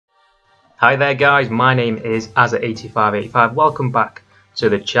Hi there guys, my name is Azza8585. Welcome back to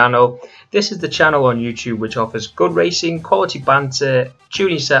the channel. This is the channel on YouTube which offers good racing, quality banter,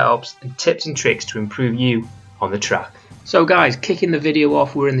 tuning setups and tips and tricks to improve you on the track. So guys, kicking the video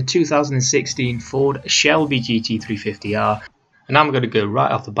off, we're in the 2016 Ford Shelby GT350R, and I'm going to go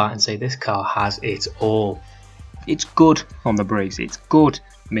right off the bat and say this car has it all. It's good on the brakes, it's good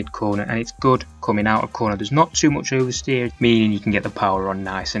mid-corner, and it's good coming out of corner. There's not too much oversteer, meaning you can get the power on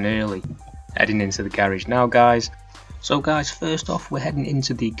nice and early. Heading into the garage now guys. So guys, first off we're heading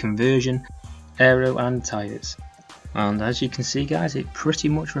into the conversion, aero and tyres. And as you can see guys, it pretty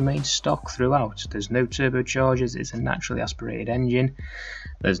much remains stock throughout. There's no turbochargers, it's a naturally aspirated engine.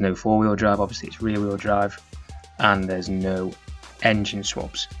 There's no four-wheel drive, obviously it's rear-wheel drive. And there's no engine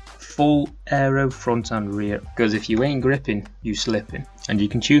swaps. Full aero front and rear, because if you ain't gripping, you slipping. And you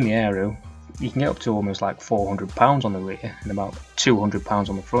can tune the aero. You can get up to almost like 400 pounds on the rear and about 200 pounds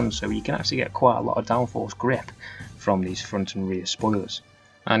on the front, so you can actually get quite a lot of downforce grip from these front and rear spoilers.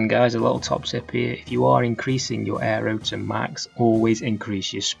 And guys, a little top tip here, if you are increasing your aero to max, always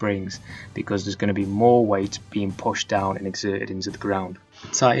increase your springs, because there's going to be more weight being pushed down and exerted into the ground.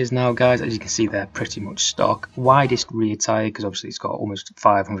 Tyres now guys, as you can see they're pretty much stock. Widest rear tyre, because obviously it's got almost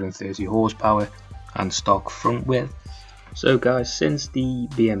 530 horsepower, and stock front width. So guys, since the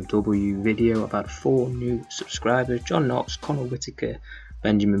BMW video I've had 4 new subscribers: John Knox, Connor Whitaker,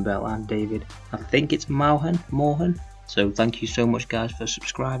 Benjamin Bell and David. I think it's Morhan. So thank you so much guys for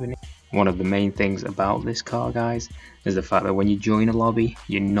subscribing. One of the main things about this car guys is the fact that when you join a lobby,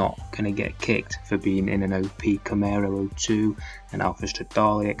 you're not going to get kicked for being in an OP Camaro 02, an Alfa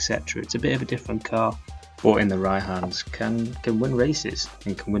Stradale, etc. It's a bit of a different car, but in the right hands can win races,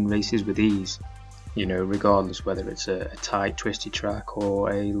 and can win races with ease. You know, regardless whether it's a tight twisty track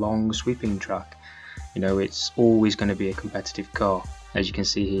or a long sweeping track, you know, it's always going to be a competitive car. As you can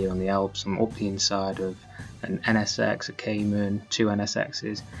see here on the Alps, I'm up the inside of an NSX, a Cayman, 2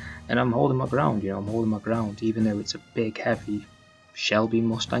 NSXs, and I'm holding my ground, I'm holding my ground, even though it's a big, heavy Shelby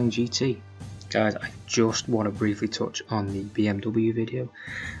Mustang GT. Guys, I just want to briefly touch on the BMW video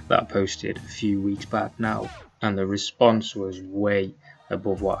that I posted a few weeks back now, and the response was way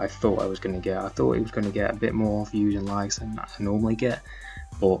above what I thought I was going to get. I thought it was going to get a bit more views and likes than I normally get,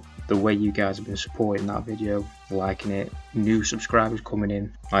 but the way you guys have been supporting that video, liking it, new subscribers coming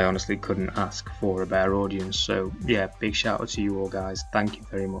in, I honestly couldn't ask for a better audience. So yeah, big shout out to you all guys, thank you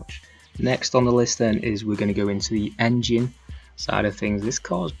very much. Next on the list then is we're going to go into the engine side of things. This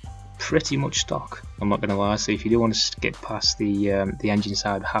car's pretty much stock, I'm not going to lie, so if you do want to skip past the engine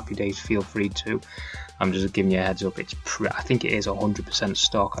side, happy days, feel free to. I'm just giving you a heads up, I think it is 100%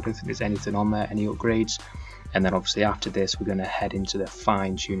 stock. I don't think there's anything on there, any upgrades. And then obviously after this we're going to head into the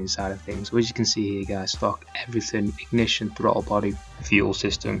fine tuning side of things. So as you can see here guys, stock everything: ignition, throttle body, fuel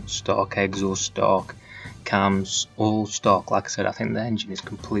system, stock, exhaust stock, cams, all stock. Like I said, I think the engine is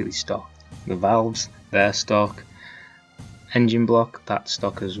completely stock. The valves, they're stock. Engine block, that's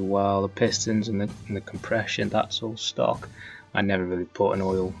stock as well. The pistons and the compression, that's all stock. I never really put an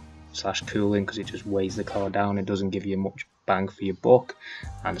oil / cooling because it just weighs the car down. It doesn't give you much bang for your buck.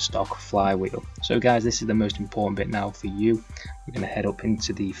 And a stock flywheel. So guys, this is the most important bit now for you. We're going to head up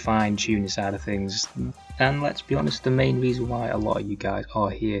into the fine tuning side of things, and let's be honest, the main reason why a lot of you guys are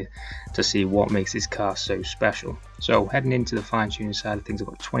here to see what makes this car so special. So heading into the fine tuning side of things, I've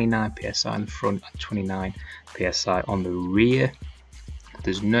got 29 psi in the front and 29 psi on the rear.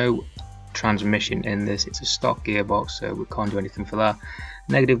 There's no transmission in this, it's a stock gearbox, so we can't do anything for that.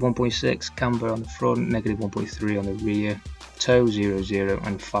 Negative 1.6 camber on the front, negative 1.3 on the rear, toe 00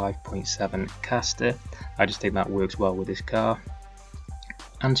 and 5.7 caster. I just think that works well with this car.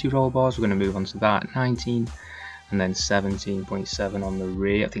 Anti-roll bars, we're going to move on to that, 19 and then 17.7 on the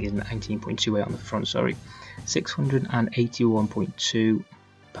rear. I think it's 19.28 on the front, sorry. 681.2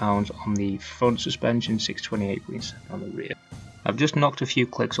 pounds on the front suspension, 628.7 on the rear. I've just knocked a few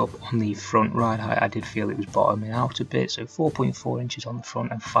clicks up on the front ride height. I did feel it was bottoming out a bit, so 4.4 inches on the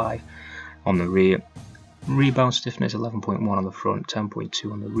front and 5 on the rear. Rebound stiffness 11.1 on the front,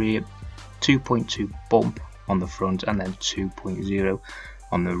 10.2 on the rear, 2.2 bump on the front and then 2.0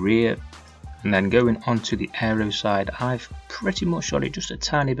 on the rear. And then going onto the aero side, I've pretty much shot it just a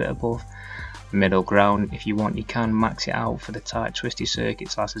tiny bit above middle ground. If you want, you can max it out for the tight twisty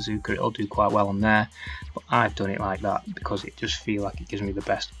circuits like Suzuka, it'll do quite well on there, but I've done it like that because it just feels like it gives me the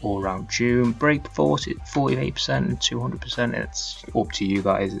best all-round tune. Brake force at 48% and 200%, it's up to you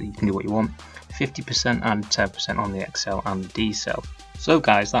guys, you can do what you want. 50% and 10% on the XL and the D cell. So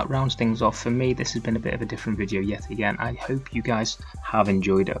guys, that rounds things off for me. This has been a bit of a different video yet again. I hope you guys have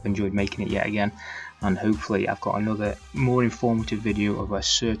enjoyed it. I've enjoyed making it yet again. and hopefully I've got another more informative video of a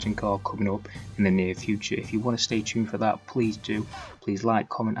certain car coming up in the near future. If you want to stay tuned for that, please do. Please like,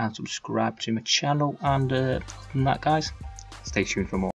 comment and subscribe to my channel, and other than that guys, stay tuned for more.